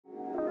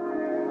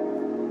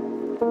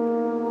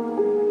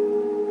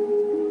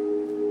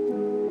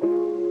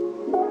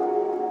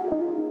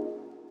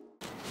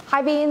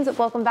Hi Beans,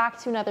 welcome back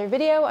to another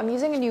video. I'm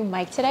using a new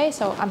mic today,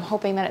 so I'm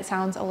hoping that it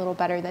sounds a little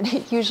better than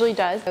it usually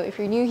does. So if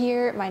you're new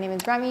here, my name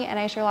is Remy and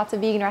I share lots of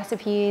vegan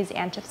recipes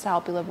and tips to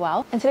help you live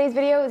well. And today's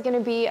video is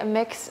gonna be a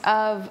mix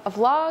of a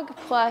vlog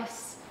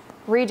plus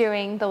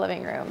redoing the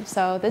living room.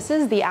 So this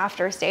is the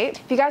after state.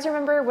 If you guys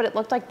remember what it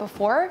looked like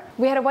before,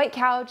 we had a white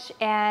couch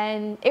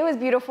and it was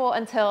beautiful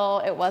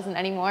until it wasn't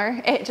anymore.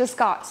 It just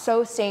got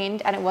so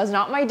stained and it was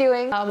not my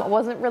doing. It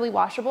wasn't really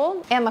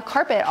washable. And the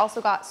carpet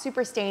also got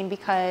super stained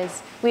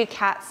because we had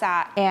cat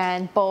sat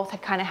and both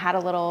had kind of had a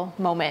little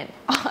moment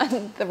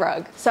on the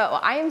rug. So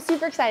I am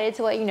super excited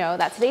to let you know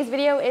that today's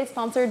video is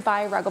sponsored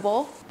by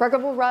Ruggable.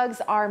 Ruggable rugs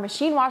are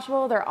machine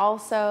washable. They're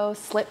also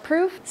slip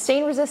proof,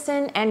 stain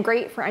resistant, and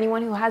great for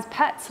anyone who has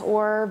pets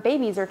or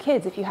babies or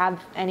kids if you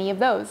have any of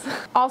those.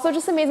 Also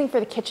just amazing for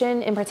the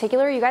kitchen in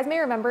particular. You guys may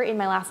remember in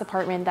my last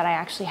apartment that I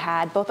actually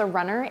had both a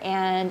runner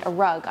and a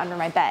rug under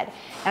my bed.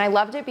 And I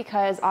loved it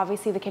because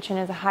obviously the kitchen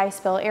is a high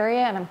spill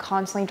area and I'm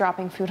constantly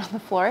dropping food on the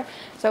floor.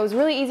 So it was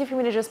really easy for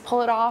me to just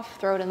pull it off,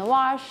 throw it in the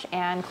wash,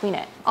 and clean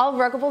it. All of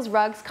Ruggable's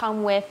rugs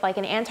come with like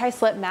an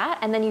anti-slip mat,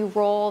 and then you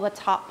roll the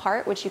top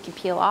part, which you can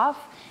peel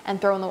off and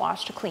throw in the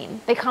wash to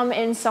clean. They come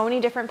in so many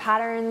different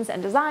patterns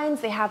and designs.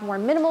 They have more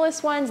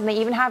minimalist ones and they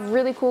even have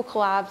really cool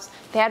collabs.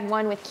 They had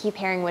one with Keep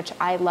Haring, which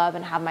I love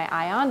and have my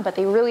eye on, but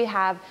they really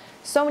have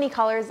so many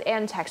colors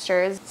and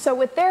textures. So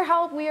with their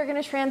help, we are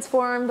gonna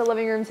transform the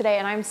living room today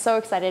and I'm so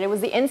excited. It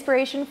was the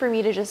inspiration for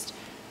me to just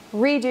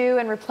redo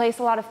and replace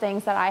a lot of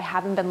things that I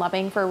haven't been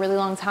loving for a really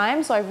long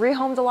time. So I've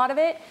rehomed a lot of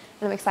it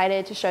and I'm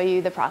excited to show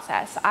you the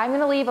process. I'm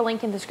gonna leave a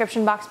link in the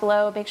description box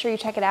below. Make sure you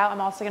check it out.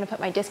 I'm also gonna put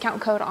my discount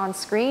code on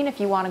screen if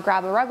you wanna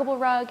grab a Ruggable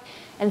rug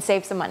and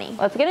save some money.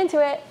 Let's get into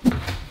it.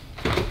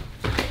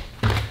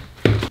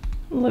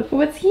 Look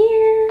what's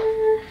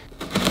here.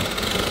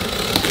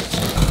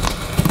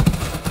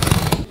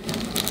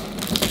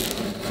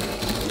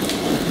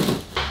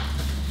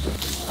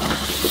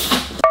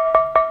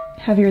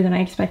 Heavier than I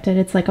expected.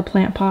 It's like a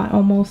plant pot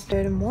almost.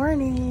 Good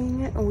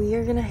morning. We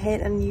are gonna hit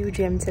a new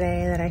gym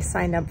today that I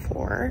signed up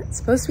for. It's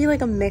supposed to be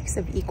like a mix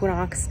of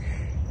Equinox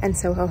and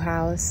Soho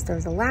House.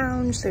 There's a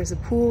lounge, there's a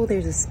pool,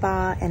 there's a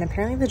spa, and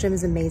apparently the gym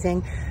is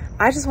amazing.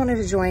 I just wanted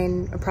to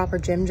join a proper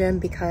gym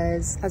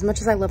because as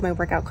much as I love my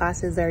workout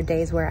classes, there are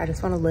days where I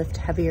just want to lift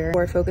heavier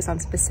or focus on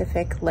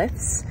specific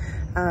lifts,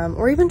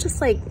 or even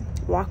just like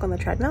walk on the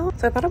treadmill.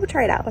 So I thought I would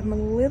try it out. I'm a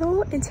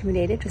little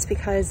intimidated just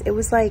because it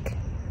was like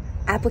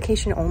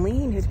application only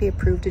and you have to be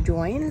approved to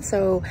join.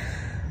 So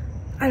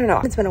I don't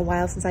know, it's been a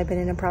while since I've been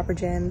in a proper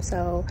gym,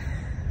 so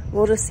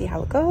we'll just see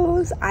how it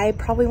goes. I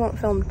probably won't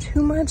film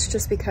too much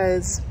just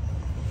because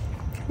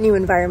new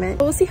environment.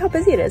 But we'll see how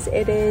busy it is.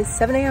 It is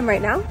 7 a.m.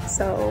 right now,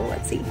 so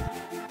let's see.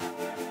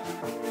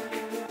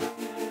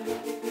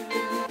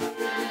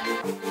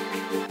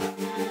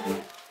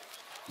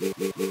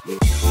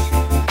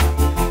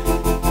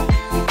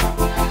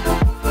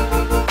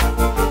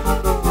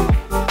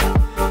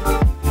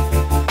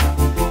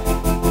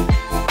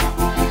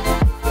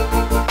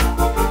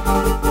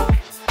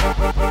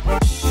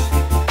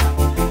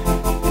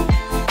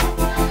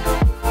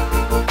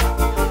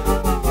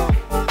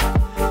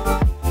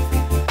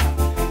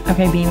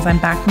 Okay, Beans, I'm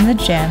back from the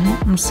gym.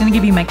 I'm just gonna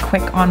give you my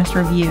quick, honest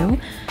review.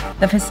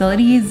 The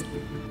facility is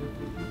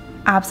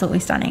absolutely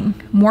stunning.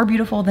 More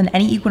beautiful than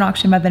any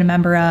Equinox gym I've been a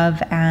member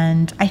of.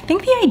 And I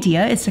think the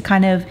idea is to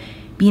kind of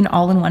be an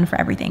all-in-one for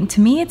everything.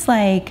 To me, it's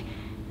like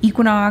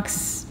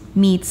Equinox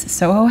meets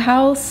Soho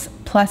House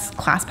plus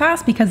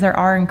ClassPass because there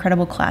are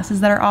incredible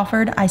classes that are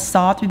offered. I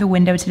saw through the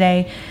window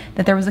today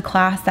that there was a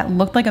class that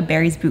looked like a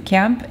Barry's boot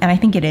camp, and I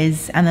think it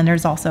is. And then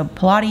there's also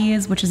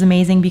Pilates, which is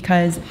amazing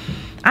because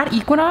at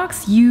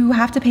Equinox, you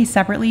have to pay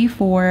separately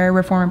for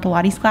Reformer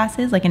Pilates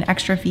classes, like an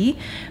extra fee,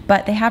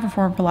 but they have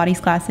Reformer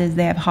Pilates classes,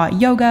 they have hot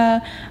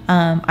yoga.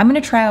 I'm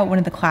gonna try out one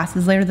of the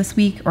classes later this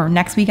week, or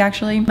next week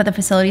actually, but the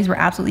facilities were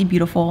absolutely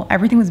beautiful.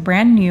 Everything was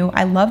brand new.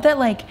 I love that,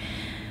 like,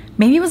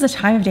 maybe it was the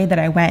time of day that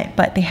I went,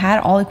 but they had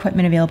all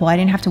equipment available. I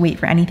didn't have to wait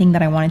for anything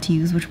that I wanted to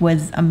use, which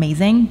was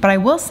amazing. But I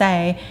will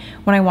say,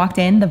 when I walked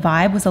in, the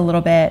vibe was a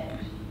little bit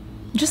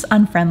just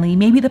unfriendly.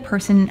 Maybe the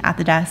person at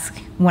the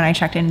desk when I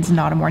checked in is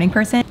not a morning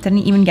person. Didn't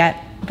even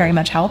get very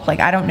much help.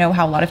 Like, I don't know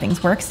how a lot of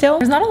things work still.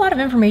 There's not a lot of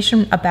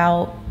information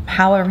about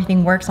how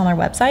everything works on their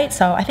website.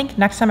 So I think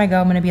next time I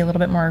go, I'm gonna be a little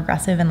bit more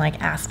aggressive and like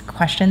ask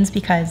questions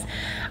because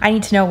I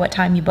need to know what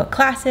time you book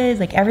classes.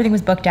 Like, everything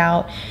was booked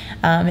out.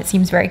 It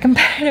seems very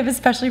competitive,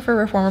 especially for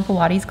Reformer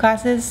Pilates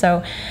classes.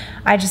 So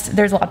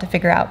there's a lot to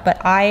figure out,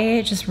 but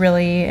I just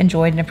really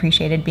enjoyed and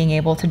appreciated being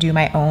able to do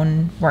my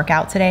own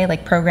workout today,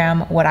 like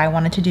program what I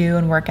wanted to do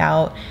and work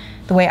out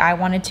the way I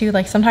wanted to.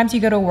 Like, sometimes you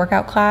go to a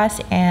workout class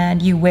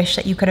and you wish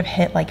that you could have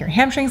hit like your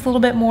hamstrings a little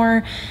bit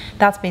more.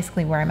 That's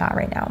basically where I'm at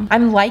right now.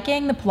 I'm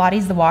liking the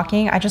Pilates, the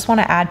walking. I just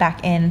want to add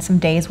back in some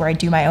days where I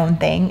do my own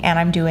thing and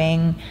I'm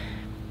doing,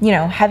 you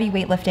know, heavy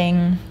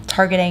weightlifting,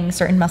 targeting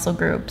certain muscle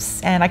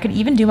groups. And I could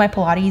even do my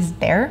Pilates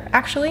there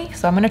actually.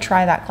 So I'm gonna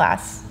try that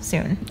class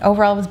soon.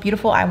 Overall, it was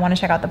beautiful. I wanna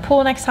check out the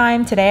pool next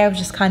time. Today I was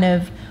just kind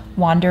of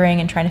wandering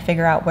and trying to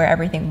figure out where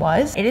everything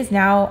was. It is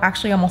now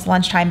actually almost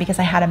lunchtime because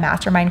I had a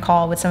mastermind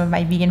call with some of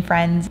my vegan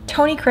friends,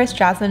 Tony, Chris,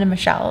 Jasmine, and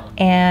Michelle.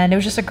 And it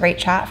was just a great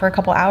chat for a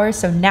couple hours.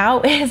 So now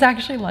it is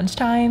actually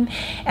lunchtime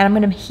and I'm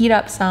gonna heat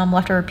up some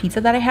leftover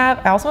pizza that I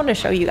have. I also wanted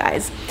to show you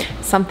guys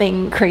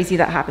something crazy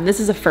that happened. This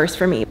is a first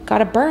for me.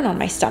 Got a burn on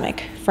my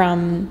stomach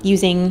from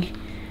using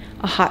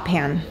a hot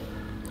pan.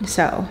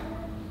 So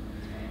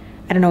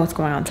I don't know what's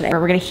going on today.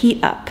 We're gonna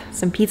heat up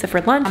some pizza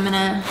for lunch. I'm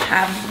gonna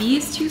have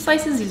these 2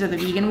 slices. These are the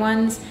vegan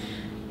ones.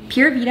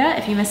 Pure Vita,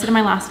 if you missed it in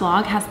my last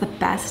vlog, has the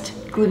best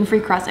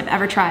gluten-free crust I've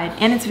ever tried,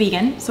 and it's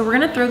vegan. So we're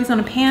gonna throw these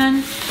on a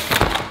pan,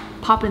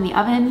 pop it in the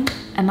oven,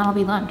 and that'll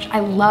be lunch. I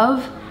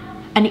love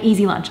an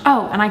easy lunch.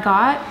 Oh, and I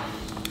got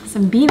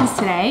some beans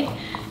today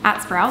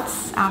at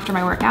Sprouts after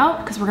my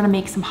workout because we're gonna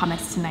make some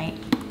hummus tonight.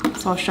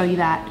 So I'll show you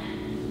that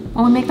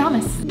when we make the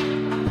hummus.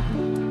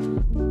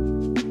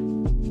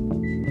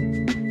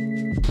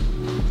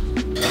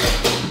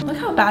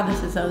 How bad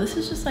this is though. This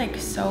is just like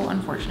so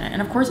unfortunate.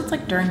 And of course it's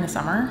like during the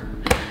summer.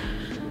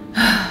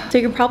 So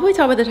you can probably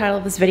tell by the title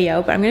of this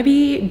video, but I'm gonna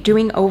be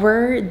doing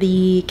over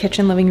the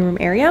kitchen living room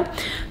area.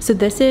 So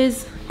this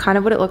is kind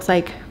of what it looks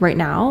like right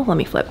now. Let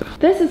me flip.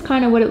 This is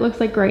kind of what it looks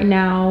like right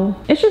now.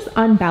 It's just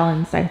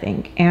unbalanced, I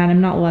think. And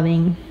I'm not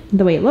loving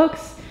the way it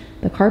looks.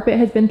 The carpet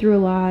has been through a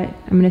lot.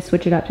 I'm gonna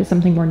switch it up to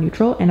something more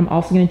neutral. And I'm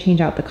also gonna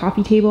change out the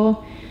coffee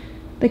table.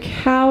 The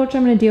couch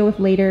I'm gonna deal with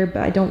later,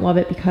 but I don't love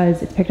it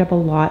because it's picked up a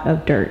lot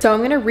of dirt. So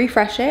I'm gonna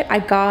refresh it. I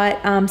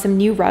got some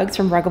new rugs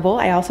from Ruggable.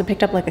 I also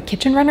picked up like a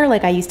kitchen runner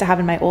like I used to have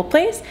in my old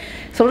place.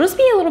 So it'll just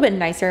be a little bit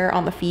nicer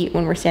on the feet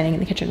when we're standing in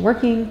the kitchen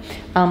working.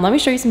 Let me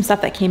show you some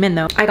stuff that came in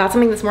though. I got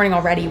something this morning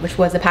already, which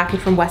was a package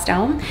from West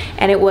Elm,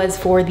 and it was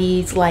for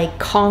these like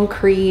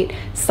concrete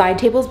side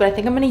tables, but I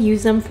think I'm gonna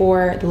use them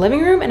for the living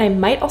room, and I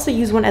might also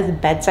use one as a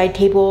bedside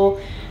table.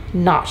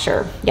 Not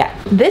sure yet.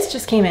 This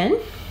just came in.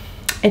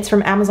 It's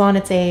from Amazon.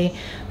 It's a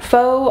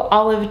faux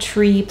olive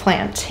tree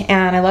plant.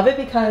 And I love it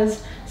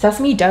because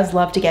Sesame does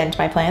love to get into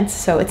my plants.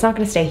 So it's not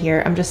gonna stay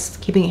here. I'm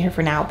just keeping it here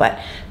for now. But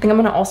I think I'm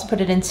gonna also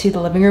put it into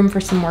the living room for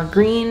some more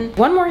green.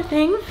 One more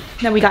thing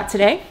that we got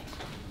today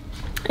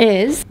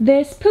is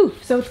this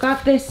poof. So it's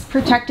got this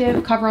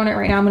protective cover on it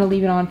right now. I'm gonna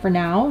leave it on for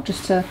now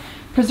just to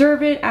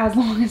preserve it as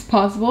long as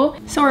possible.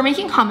 So we're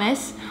making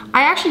hummus.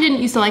 I actually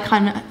didn't used to like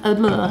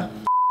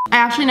I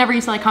actually never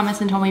used to like hummus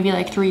until maybe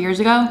like 3 years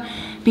ago,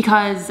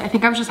 because I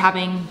think I was just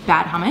having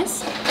bad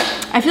hummus.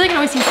 I feel like it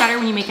always tastes better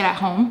when you make it at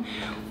home,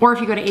 or if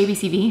you go to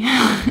ABCV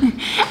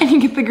and you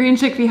get the green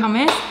chickpea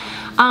hummus.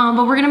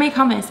 But we're gonna make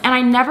hummus, and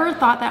I never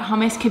thought that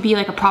hummus could be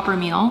like a proper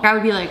meal. I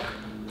would be like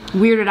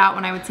weirded out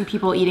when I would see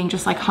people eating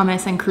just like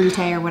hummus and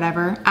crudité or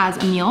whatever as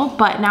a meal,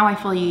 but now I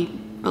fully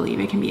believe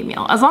it can be a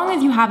meal. As long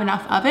as you have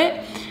enough of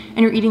it and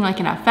you're eating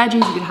like enough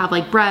veggies, you could have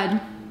like bread.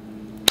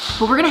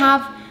 But we're gonna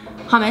have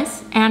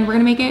hummus and we're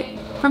gonna make it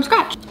from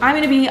scratch. I'm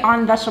gonna be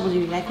on vegetable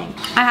duty, I think.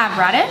 I have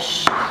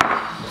radish,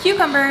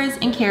 cucumbers,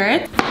 and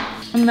carrots.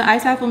 And the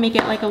ice bath will make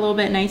it like a little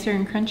bit nicer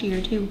and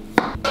crunchier too.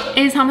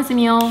 Is hummus a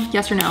meal?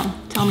 Yes or no?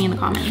 Tell me in the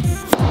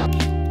comments.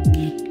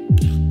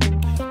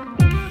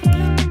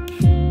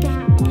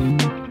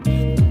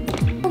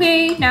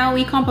 Okay, now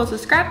we compost the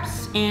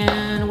scraps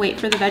and wait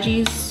for the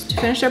veggies to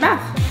finish their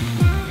bath.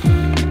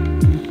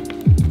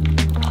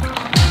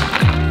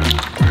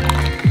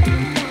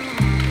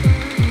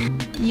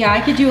 Yeah,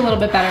 I could do a little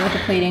bit better with the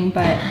plating,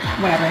 but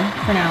whatever,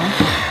 for now.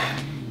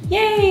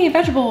 Yay,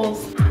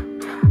 vegetables.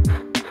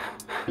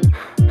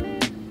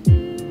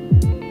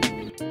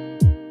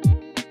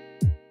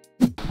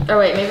 Or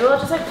wait, maybe we'll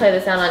just like play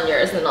this down on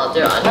yours and then I'll do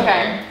it on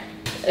Okay.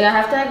 Here. I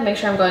have to like make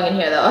sure I'm going in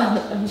here though.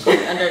 I'm going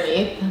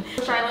underneath.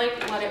 Try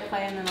like let it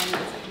play and then I'll do the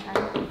second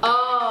time.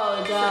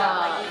 Oh,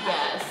 duh,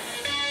 yes.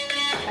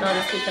 And I'll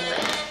just keep them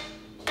there.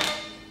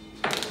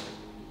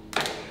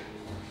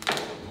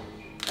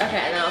 Okay,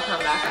 and then I'll come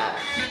back up.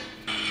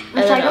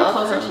 Should I go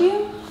closer to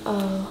you?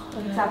 Oh,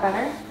 okay. Is that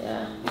better?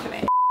 Yeah.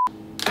 Okay.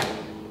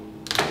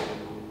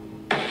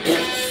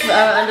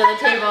 Under the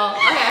table.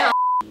 Okay.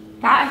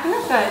 That, I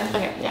think that's good.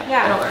 Okay,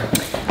 yeah, it'll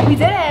work. We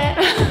did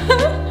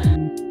it.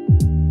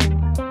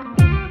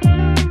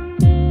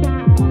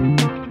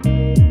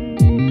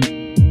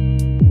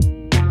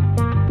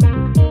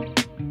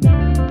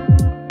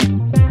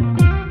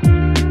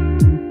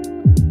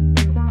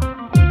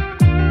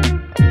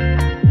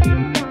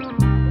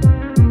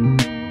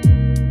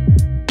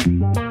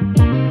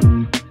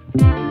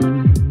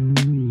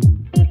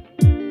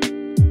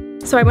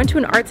 So I went to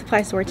an art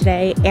supply store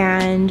today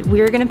and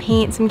we were gonna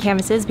paint some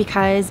canvases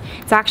because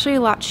it's actually a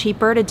lot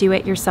cheaper to do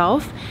it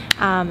yourself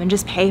and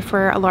just pay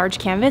for a large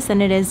canvas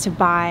than it is to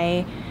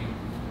buy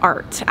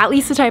art. At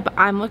least the type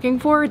I'm looking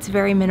for. It's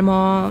very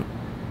minimal,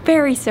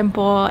 very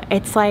simple.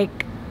 It's like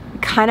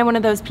kind of one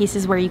of those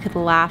pieces where you could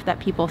laugh that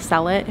people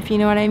sell it, if you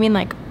know what I mean.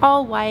 Like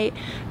all white,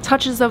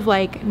 touches of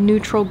like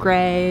neutral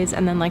grays,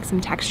 and then like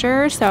some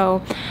texture.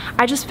 So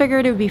I just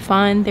figured it would be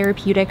fun,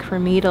 therapeutic for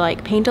me to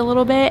like paint a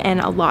little bit and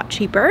a lot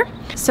cheaper.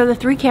 So the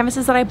 3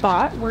 canvases that I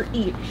bought were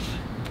each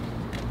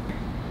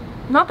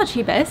not the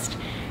cheapest.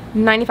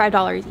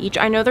 $95 each.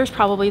 I know there's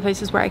probably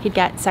places where I could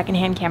get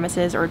secondhand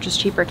canvases or just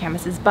cheaper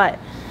canvases, but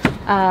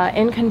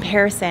in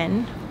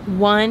comparison,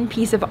 one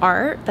piece of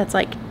art that's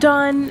like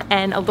done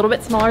and a little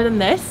bit smaller than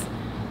this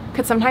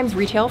could sometimes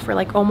retail for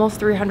like almost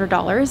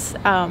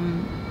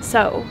 $300.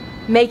 So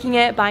making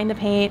it, buying the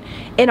paint,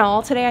 in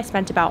all today I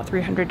spent about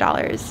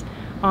 $300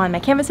 on my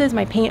canvases,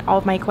 my paint, all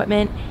of my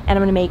equipment, and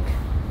I'm gonna make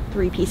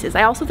 3 pieces.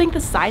 I also think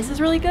the size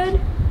is really good.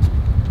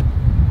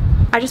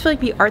 I just feel like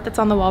the art that's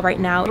on the wall right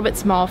now, a little bit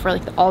small for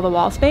like all the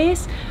wall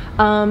space.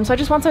 So I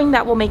just want something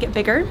that will make it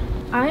bigger.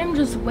 I am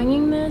just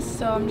winging this,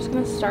 so I'm just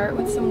gonna start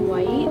with some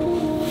white,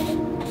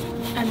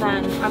 and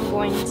then I'm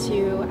going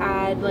to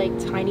add like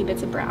tiny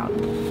bits of brown.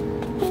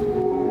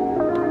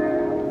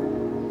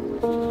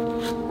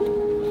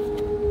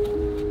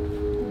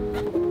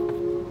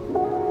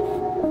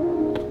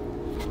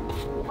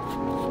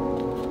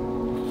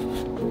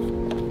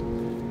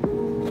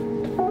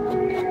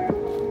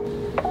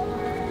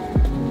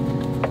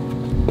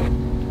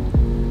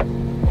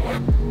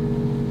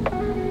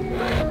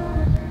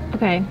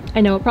 Okay,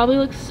 I know it probably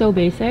looks so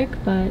basic,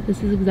 but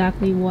this is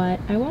exactly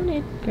what I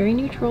wanted. Very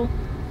neutral.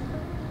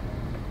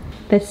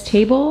 This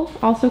table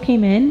also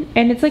came in,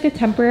 and it's like a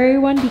temporary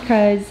one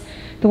because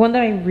the one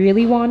that I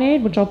really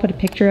wanted, which I'll put a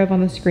picture of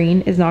on the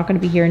screen, is not going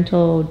to be here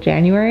until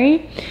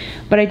January.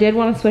 But I did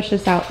want to switch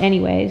this out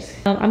anyways.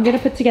 I'm going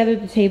to put together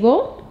the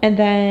table, and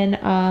then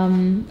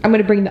I'm going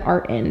to bring the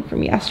art in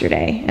from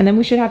yesterday. And then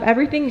we should have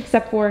everything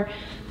except for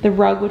the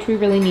rug, which we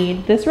really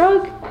need. This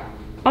rug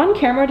on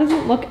camera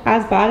doesn't look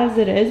as bad as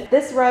it is.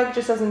 This rug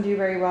just doesn't do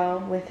very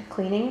well with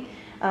cleaning.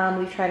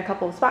 We've tried a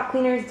couple of spot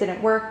cleaners,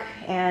 didn't work,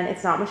 and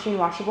it's not machine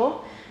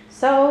washable.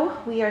 So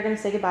we are gonna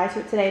say goodbye to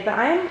it today, but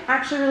I'm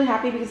actually really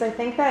happy because I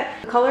think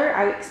that the color,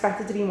 I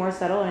expected to be more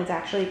subtle, and it's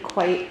actually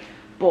quite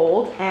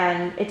bold,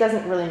 and it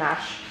doesn't really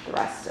match the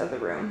rest of the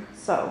room.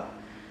 So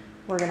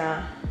we're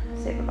gonna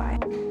say goodbye.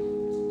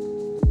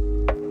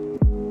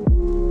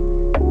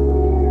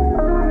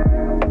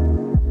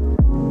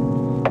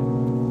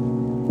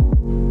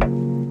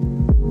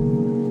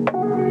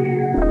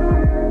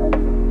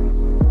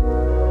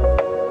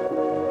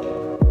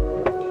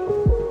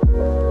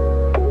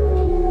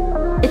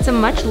 It's a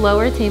much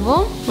lower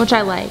table, which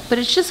I like, but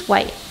it's just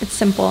white. It's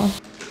simple.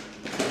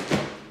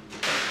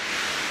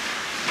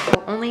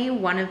 Only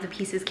one of the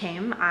pieces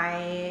came.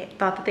 I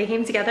thought that they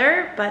came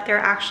together, but they're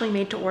actually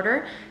made to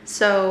order.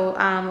 So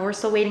we're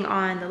still waiting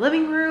on the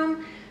living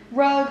room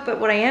rug, but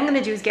what I am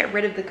gonna do is get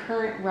rid of the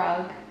current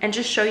rug and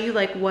just show you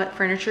like what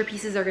furniture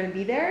pieces are gonna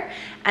be there.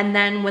 And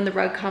then when the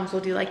rug comes,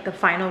 we'll do like the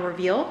final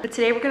reveal. But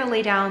today we're gonna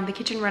lay down the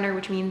kitchen runner,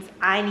 which means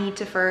I need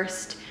to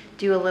first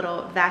do a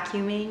little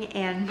vacuuming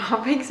and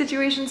mopping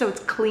situation so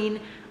it's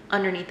clean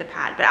underneath the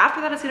pad. But after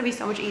that, it's gonna be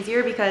so much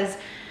easier because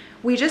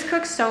we just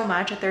cook so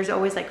much that there's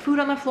always like food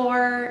on the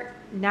floor,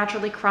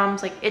 naturally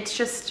crumbs, like it's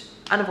just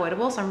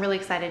unavoidable. So I'm really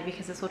excited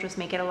because this will just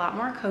make it a lot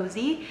more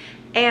cozy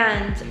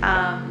and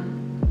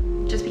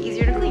just be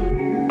easier to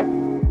clean.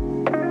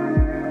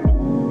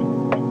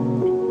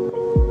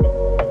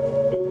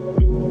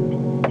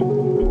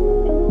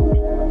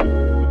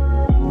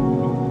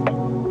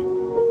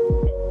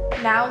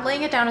 Now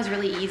laying it down is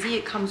really easy.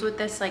 It comes with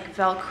this like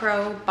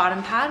Velcro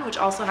bottom pad, which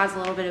also has a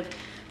little bit of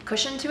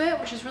cushion to it,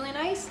 which is really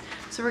nice.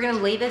 So we're gonna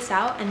lay this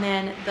out, and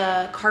then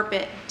the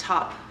carpet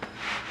top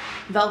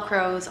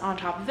Velcros on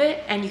top of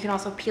it, and you can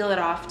also peel it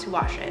off to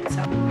wash it.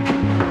 So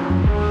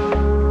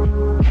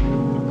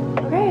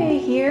okay,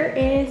 here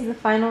is the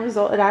final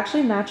result. It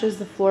actually matches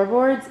the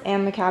floorboards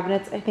and the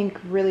cabinets, I think,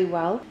 really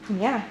well.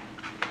 Yeah,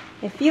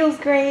 it feels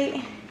great,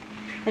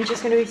 and it's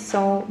just gonna be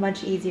so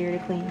much easier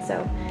to clean,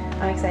 so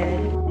I'm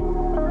excited.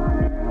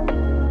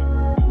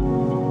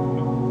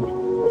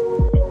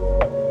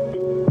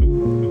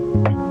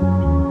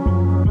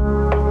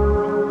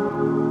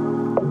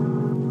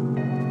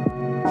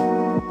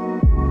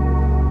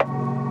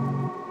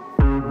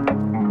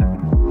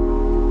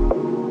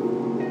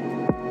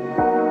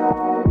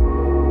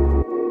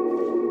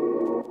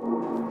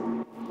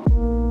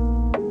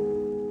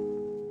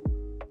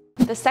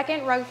 The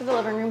second rug for the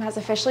living room has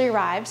officially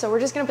arrived, so we're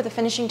just gonna put the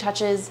finishing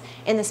touches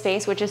in the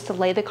space, which is to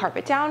lay the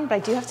carpet down, but I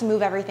do have to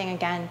move everything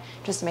again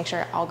just to make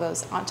sure it all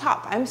goes on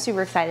top. I'm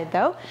super excited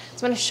though.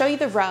 So I'm gonna show you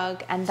the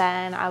rug, and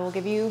then I will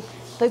give you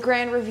the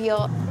grand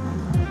reveal.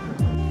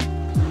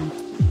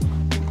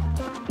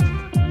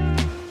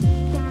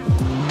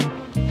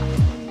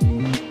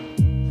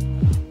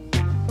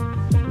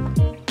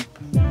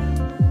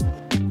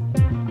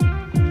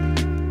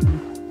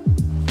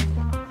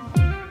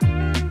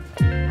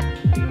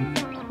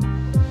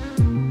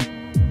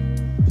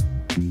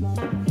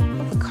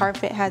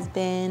 Carpet has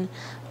been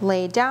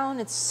laid down.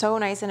 It's so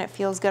nice and it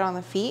feels good on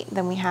the feet.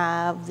 Then we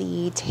have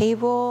the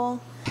table,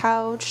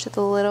 couch,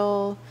 the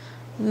little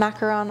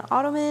macaron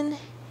ottoman,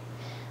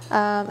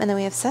 and then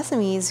we have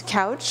Sesame's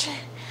couch.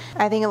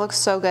 I think it looks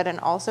so good, and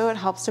also it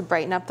helps to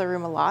brighten up the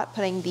room a lot,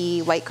 putting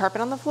the white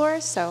carpet on the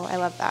floors, so I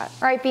love that.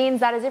 All right, Beans,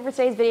 that is it for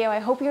today's video. I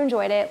hope you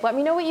enjoyed it. Let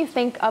me know what you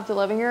think of the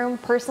living room.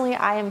 Personally,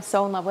 I am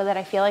so in love with it.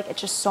 I feel like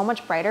it's just so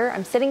much brighter.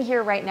 I'm sitting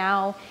here right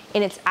now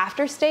in its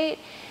after state,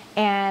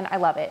 and I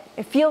love it.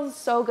 It feels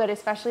so good,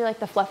 especially like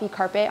the fluffy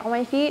carpet on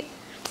my feet.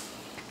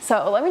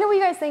 So let me know what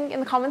you guys think in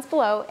the comments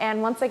below.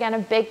 And once again, a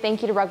big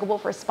thank you to Ruggable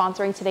for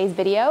sponsoring today's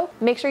video.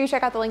 Make sure you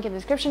check out the link in the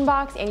description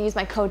box and use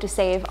my code to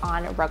save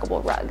on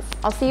Ruggable rugs.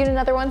 I'll see you in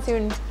another one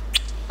soon.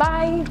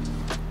 Bye.